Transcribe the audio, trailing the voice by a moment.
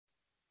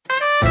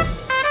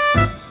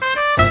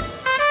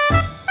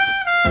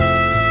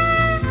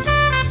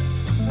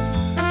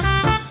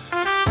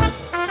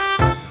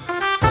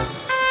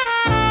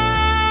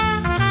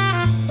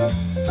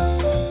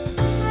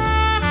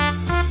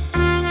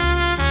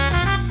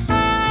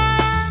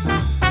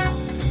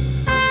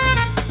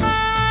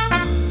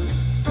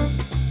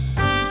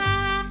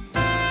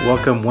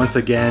welcome once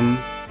again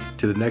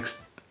to the next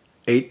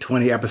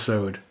 820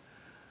 episode.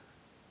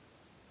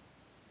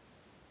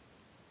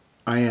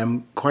 I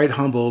am quite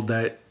humbled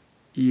that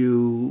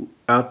you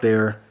out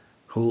there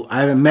who I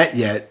haven't met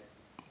yet,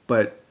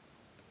 but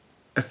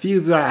a few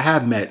of you I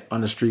have met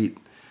on the street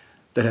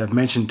that have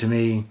mentioned to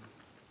me,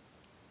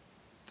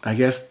 I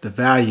guess, the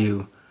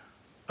value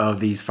of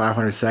these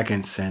 500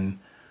 seconds, and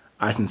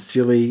I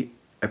sincerely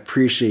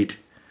appreciate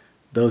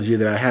those of you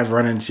that I have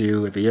run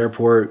into at the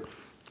airport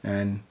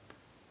and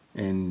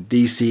in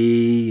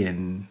DC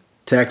and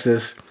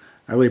Texas.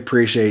 I really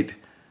appreciate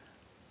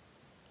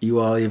you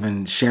all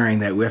even sharing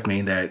that with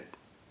me, that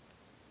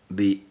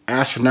the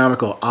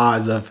astronomical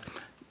odds of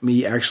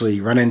me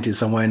actually running into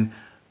someone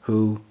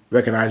who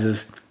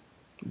recognizes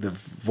the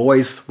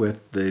voice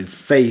with the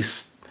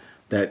face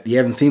that you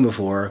haven't seen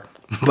before,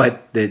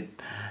 but that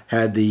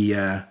had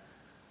the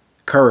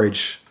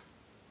courage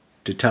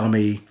to tell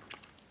me,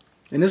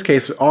 in this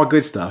case, all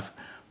good stuff.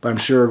 But I'm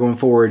sure going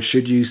forward,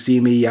 should you see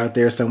me out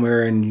there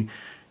somewhere and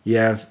you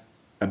have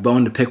a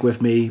bone to pick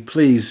with me,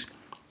 please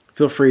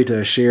feel free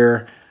to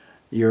share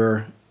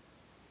your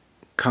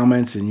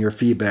comments and your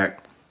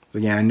feedback.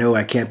 Again, I know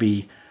I can't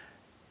be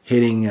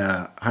hitting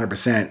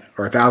 100%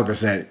 or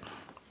 1,000%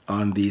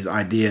 on these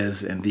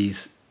ideas and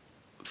these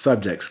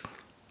subjects,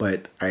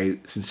 but I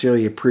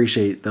sincerely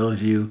appreciate those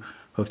of you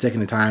who have taken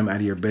the time out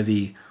of your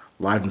busy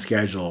lives and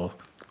schedule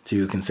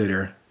to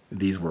consider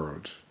these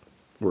words.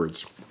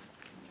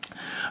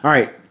 All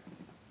right,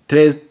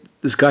 today's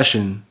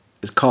discussion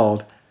is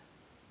called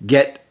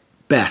Get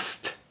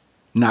Best,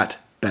 Not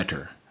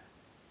Better.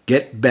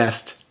 Get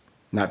best,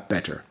 not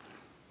better.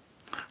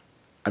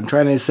 I'm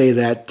trying to say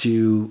that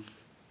to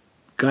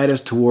guide us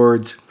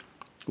towards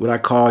what I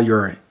call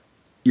your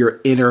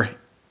inner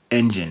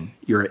engine,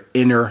 your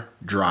inner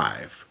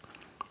drive.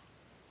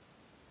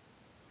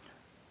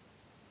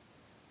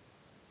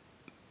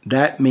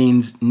 That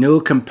means no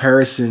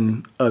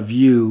comparison of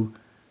you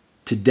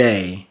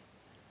today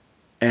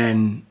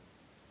and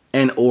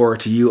or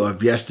to you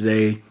of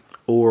yesterday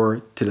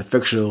or to the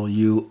fictional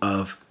you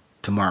of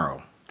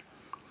tomorrow.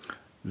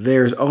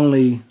 There's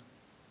only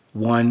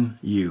one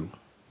you.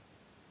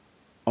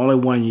 Only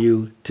one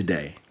you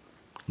today.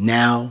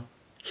 Now,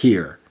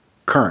 here,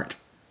 current,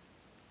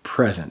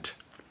 present.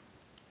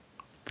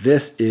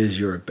 This is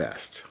your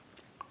best.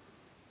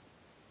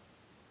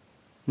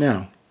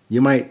 Now,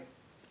 you might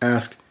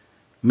ask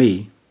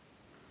me,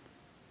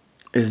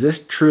 is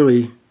this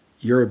truly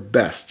your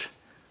best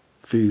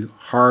through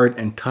hard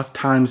and tough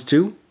times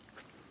too?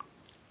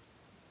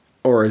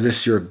 Or is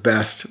this your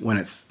best when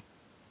it's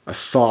a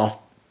soft,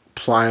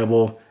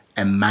 pliable,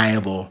 and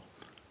malleable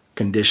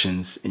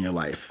conditions in your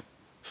life?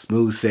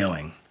 Smooth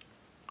sailing.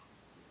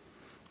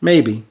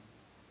 Maybe,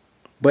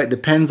 but it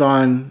depends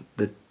on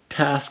the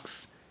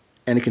tasks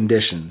and the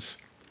conditions.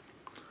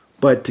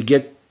 But to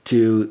get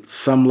to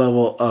some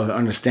level of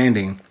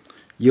understanding,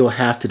 you'll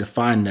have to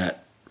define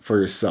that for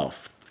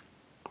yourself.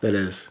 That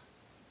is,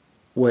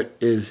 what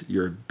is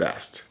your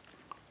best?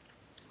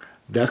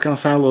 That's going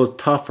to sound a little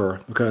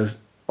tougher because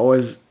it's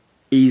always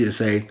easy to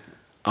say,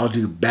 I'll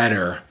do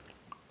better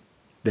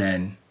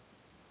than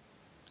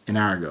an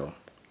hour ago,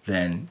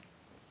 than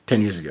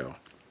 10 years ago.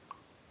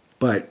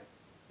 But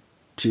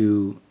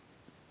to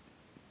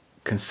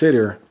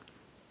consider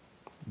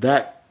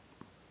that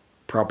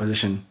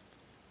proposition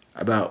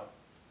about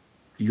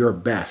your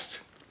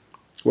best,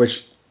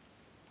 which,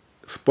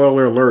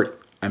 spoiler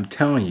alert, I'm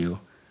telling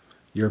you,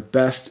 your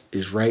best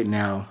is right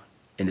now,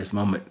 in this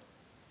moment,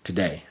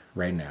 today,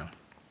 right now.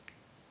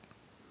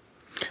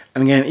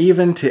 And again,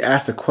 even to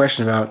ask the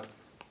question about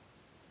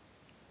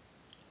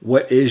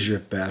what is your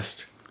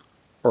best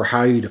or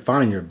how you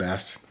define your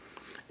best,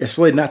 it's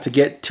really not to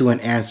get to an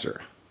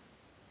answer.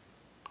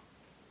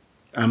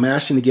 I'm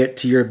asking to get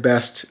to your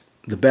best,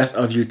 the best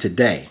of you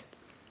today.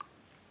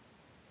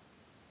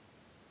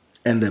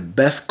 And the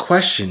best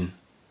question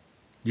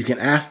you can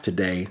ask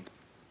today,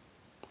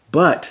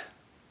 but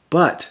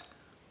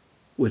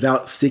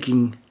without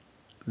seeking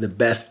the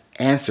best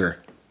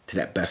answer to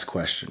that best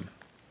question.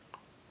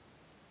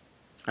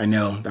 I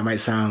know that might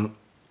sound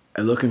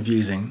a little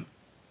confusing.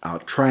 I'll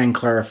try and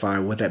clarify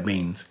what that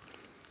means.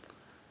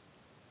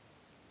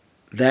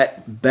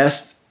 That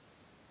best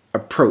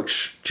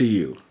approach to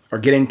you, or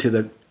getting to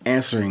the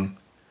answering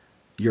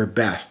your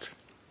best,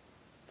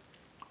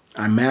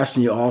 I'm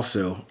asking you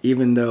also,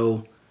 even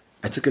though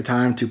I took the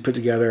time to put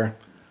together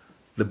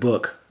the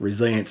book,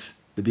 Resilience,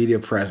 the Beauty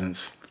of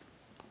Presence,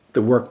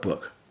 the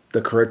workbook,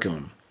 the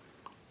curriculum,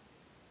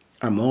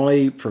 I'm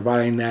only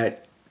providing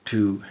that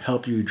to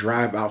help you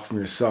drive out from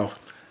yourself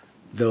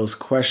those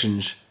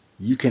questions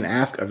you can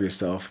ask of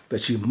yourself,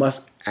 that you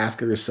must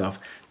ask of yourself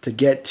to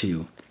get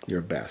to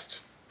your best.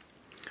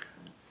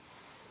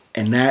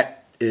 And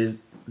that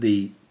is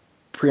the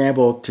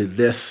preamble to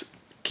this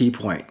key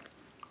point.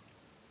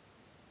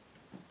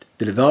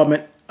 The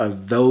development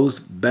of those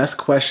best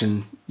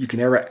questions you can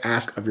ever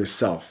ask of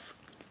yourself.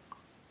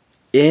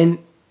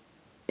 In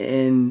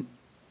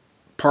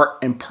part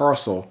and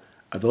parcel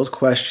of those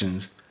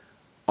questions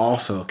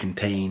also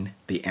contain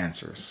the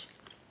answers.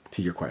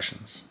 to your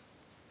questions.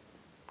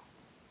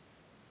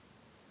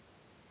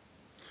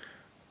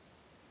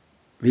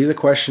 These are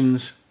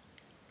questions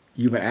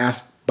you've been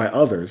asked by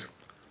others,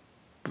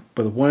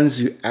 but the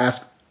ones you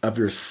ask of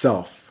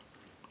yourself,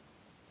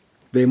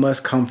 they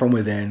must come from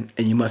within,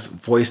 and you must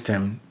voice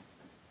them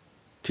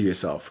to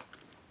yourself.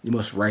 You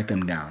must write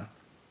them down.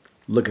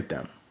 Look at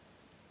them.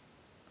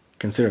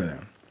 Consider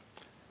them.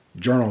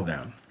 Journal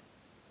them.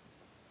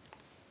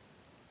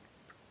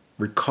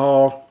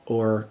 Recall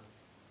or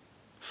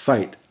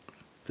cite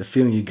the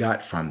feeling you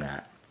got from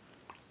that.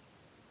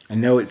 I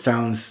know it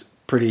sounds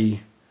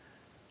pretty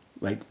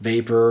like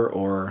vapor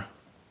or,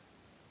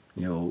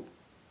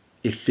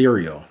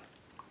 ethereal,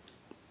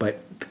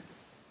 but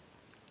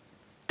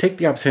take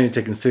the opportunity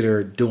to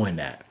consider doing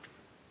that.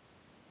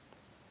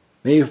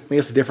 Maybe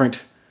it's a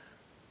different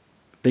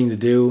thing to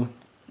do,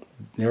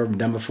 never been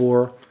done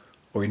before,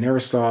 or you never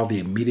saw the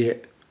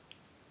immediate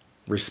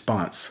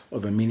response or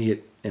the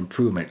immediate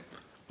improvement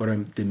or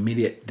the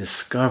immediate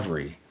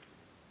discovery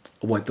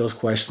of what those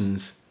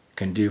questions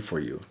can do for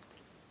you.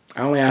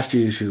 I only ask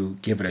you to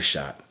give it a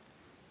shot.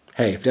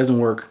 Hey, if it doesn't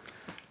work,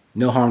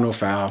 no harm, no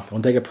foul.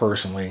 Don't take it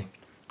personally.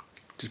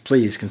 Just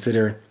please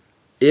consider,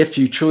 if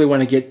you truly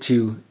want to get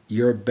to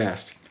your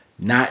best,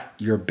 not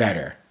your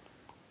better,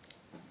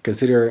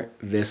 consider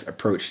this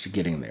approach to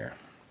getting there.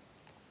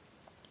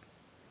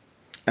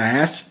 And I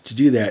asked to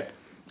do that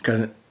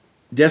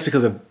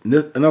because of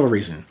another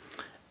reason.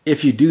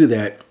 If you do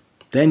that,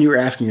 then you're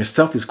asking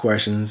yourself these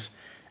questions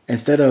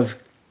instead of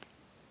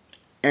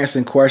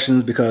answering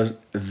questions because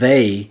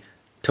they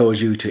told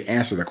you to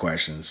answer the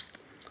questions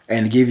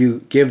and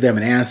give them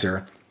an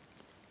answer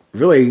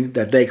really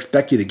that they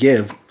expect you to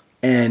give,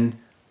 and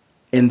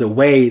in the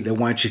way they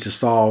want you to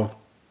solve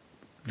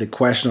the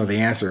question or the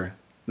answer,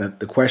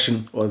 the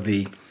question or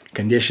the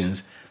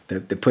conditions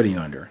that they're putting you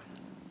under.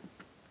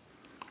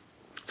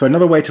 So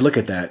another way to look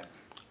at that,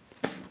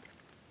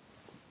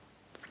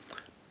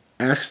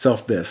 ask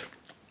yourself this.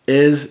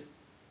 Is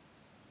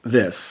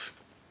this,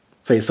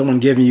 say someone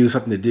giving you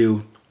something to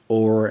do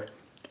or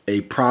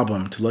a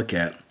problem to look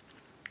at,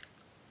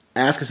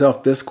 ask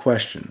yourself this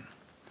question.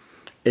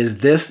 Is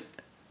this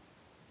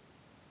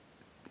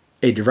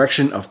a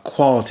direction of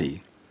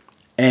quality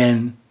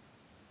and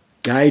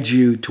guide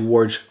you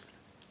towards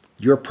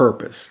your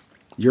purpose,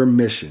 your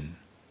mission,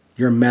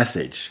 your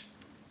message,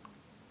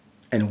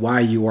 and why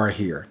you are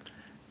here?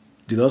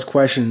 Do those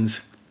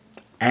questions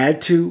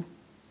add to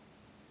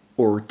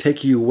or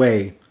take you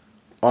away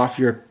off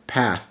your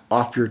path,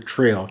 off your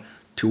trail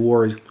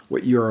towards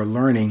what you are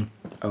learning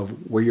of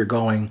where you're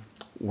going,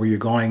 where you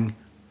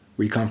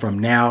come from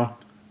now,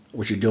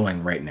 what you're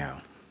doing right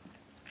now?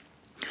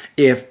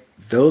 If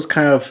those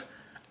kind of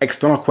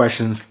external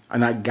questions are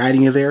not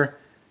guiding you there,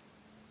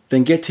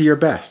 then get to your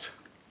best.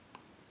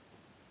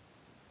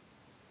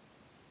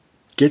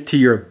 Get to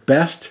your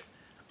best,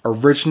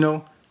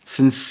 original,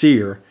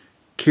 sincere,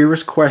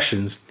 curious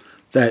questions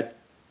that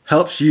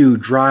helps you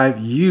drive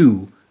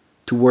you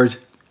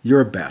towards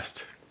your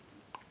best.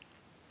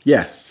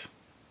 Yes,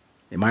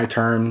 in my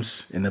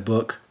terms, in the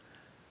book,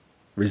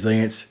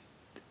 Resilience,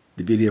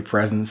 the Beauty of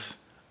Presence,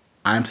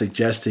 I'm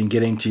suggesting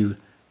getting to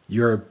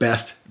your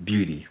best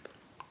beauty,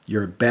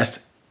 your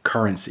best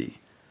currency,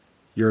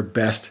 your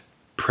best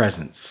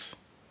presence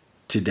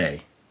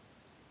today.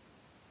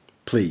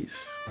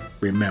 Please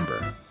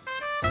remember,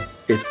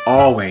 it's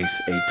always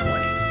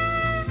 8:20.